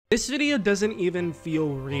This video doesn't even feel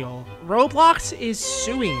real. Roblox is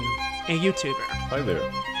suing a YouTuber. Hi there,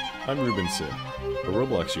 I'm Ruben Sim, a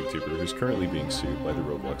Roblox YouTuber who's currently being sued by the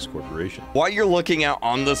Roblox Corporation. What you're looking at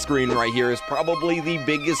on the screen right here is probably the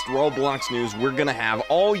biggest Roblox news we're gonna have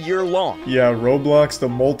all year long. Yeah, Roblox, the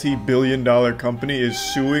multi-billion-dollar company, is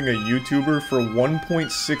suing a YouTuber for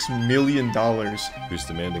 $1.6 million. Who's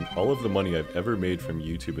demanding all of the money I've ever made from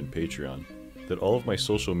YouTube and Patreon, that all of my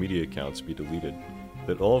social media accounts be deleted,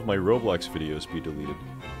 that all of my Roblox videos be deleted,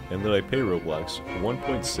 and that I pay Roblox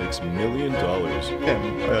 $1.6 million.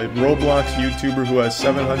 And a Roblox YouTuber who has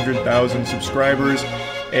 700,000 subscribers,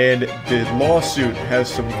 and the lawsuit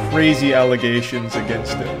has some crazy allegations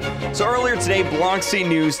against it. So earlier today, Bloxy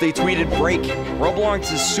News, they tweeted, "Break,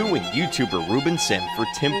 Roblox is suing YouTuber Ruben Sim for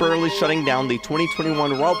temporarily shutting down the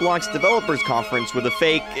 2021 Roblox Developers Conference with a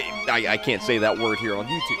fake," I can't say that word here on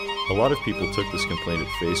YouTube. A lot of people took this complaint at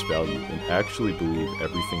face value and actually believe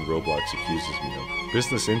everything Roblox accuses me of.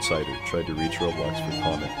 Business Insider tried to reach Roblox for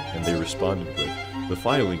comment, and they responded with, "The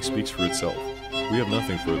filing speaks for itself. We have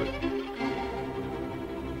nothing further."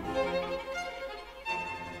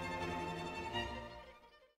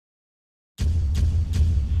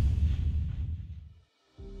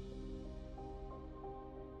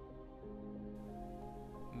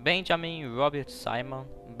 Benjamin Robert Simon,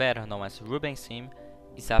 better known as Ruben Sim,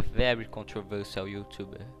 is a very controversial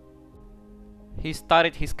YouTuber. He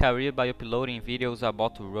started his career by uploading videos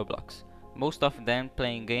about Roblox, most of them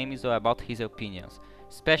playing games or about his opinions,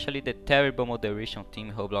 especially the terrible moderation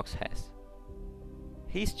team Roblox has.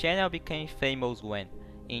 His channel became famous when,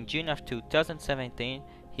 in June of 2017,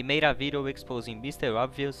 he made a video exposing Mr.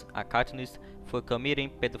 Obvious, a cartoonist, for committing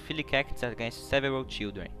pedophilic acts against several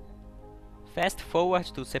children. Fast forward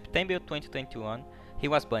to September 2021, he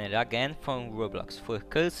was banned again from Roblox for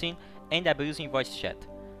cursing and abusing voice chat.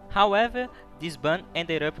 However, this ban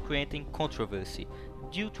ended up creating controversy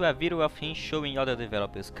due to a video of him showing other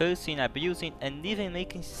developers cursing, abusing, and even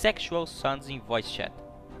making sexual sounds in voice chat.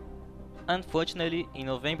 Unfortunately, in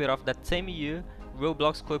November of that same year,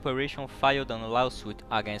 Roblox Corporation filed a lawsuit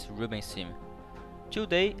against Ruben Sim.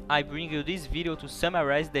 Today, I bring you this video to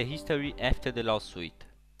summarize the history after the lawsuit.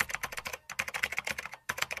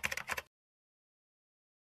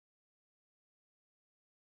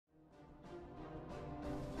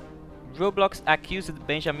 Roblox accused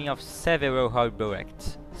Benjamin of several horrible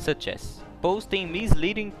acts, such as posting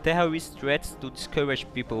misleading terrorist threats to discourage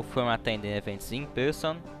people from attending events in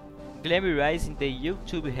person, glamorizing the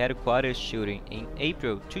YouTube headquarters shooting in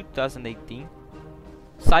April 2018,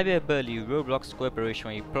 cyberbully Roblox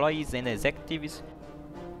Corporation employees and executives,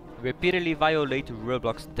 repeatedly violate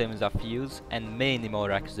Roblox terms of use, and many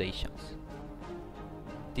more accusations.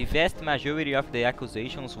 The vast majority of the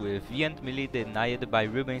accusations were vehemently denied by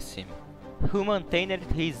Ruben Sim, who maintained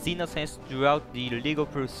his innocence throughout the legal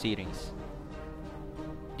proceedings.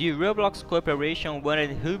 The Roblox Corporation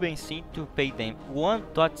wanted Ruben Sim to pay them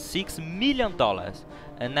 $1.6 million,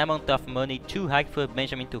 an amount of money too high for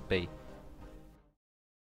Benjamin to pay.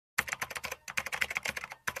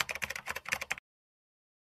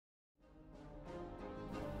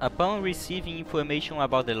 Upon receiving information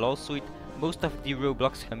about the lawsuit, most of the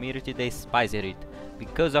Roblox community despised it,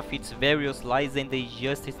 because of its various lies and the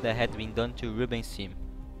injustice that had been done to Ruben Sim.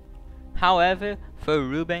 However, for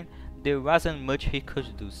Ruben, there wasn't much he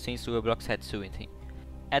could do since Roblox had sued him.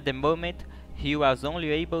 At the moment, he was only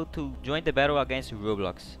able to join the battle against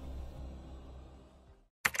Roblox.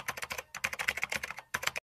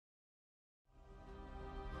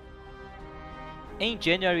 In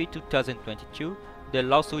January 2022, the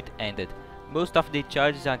lawsuit ended. Most of the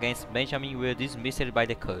charges against Benjamin were dismissed by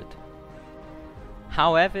the court.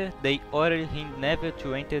 However, they ordered him never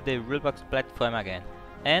to enter the Roblox platform again,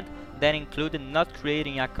 and that included not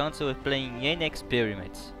creating accounts or playing any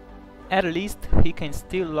experiments. At least, he can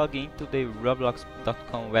still log into the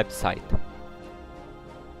roblox.com website.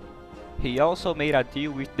 He also made a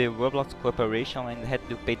deal with the Roblox Corporation and had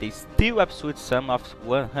to pay the still absurd sum of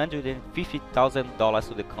 $150,000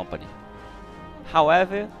 to the company.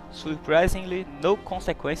 However, surprisingly, no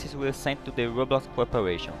consequences were sent to the Roblox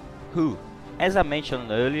Corporation, who, as I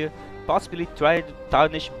mentioned earlier, possibly tried to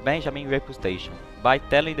tarnish Benjamin's reputation by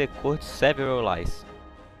telling the court several lies.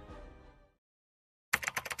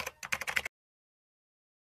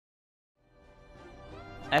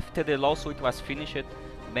 After the lawsuit was finished,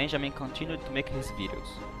 Benjamin continued to make his videos,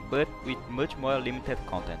 but with much more limited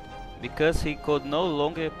content, because he could no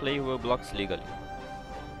longer play Roblox legally.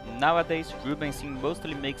 Nowadays, Ruben Sim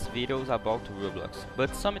mostly makes videos about Roblox,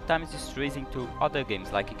 but sometimes strays into other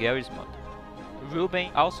games like Garry's Mod.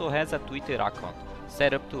 Ruben also has a Twitter account,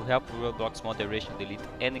 set up to help Roblox moderation delete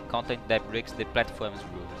any content that breaks the platform's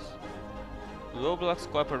rules. Roblox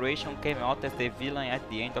Corporation came out as the villain at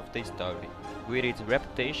the end of the story, with its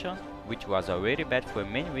reputation, which was already bad for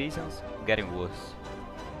many reasons, getting worse.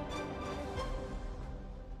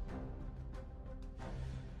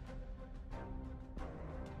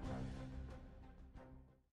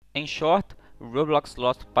 In short, Roblox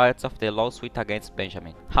lost parts of the lawsuit against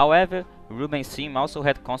Benjamin. However, Ruben Sim also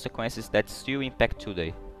had consequences that still impact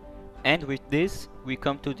today. And with this, we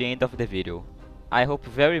come to the end of the video. I hope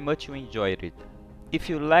very much you enjoyed it. If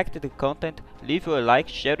you liked the content, leave your like,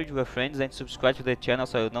 share it with your friends and subscribe to the channel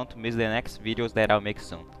so you don't miss the next videos that I'll make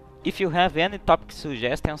soon. If you have any topic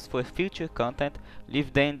suggestions for future content,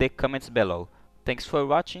 leave them in the comments below. Thanks for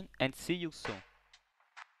watching and see you soon.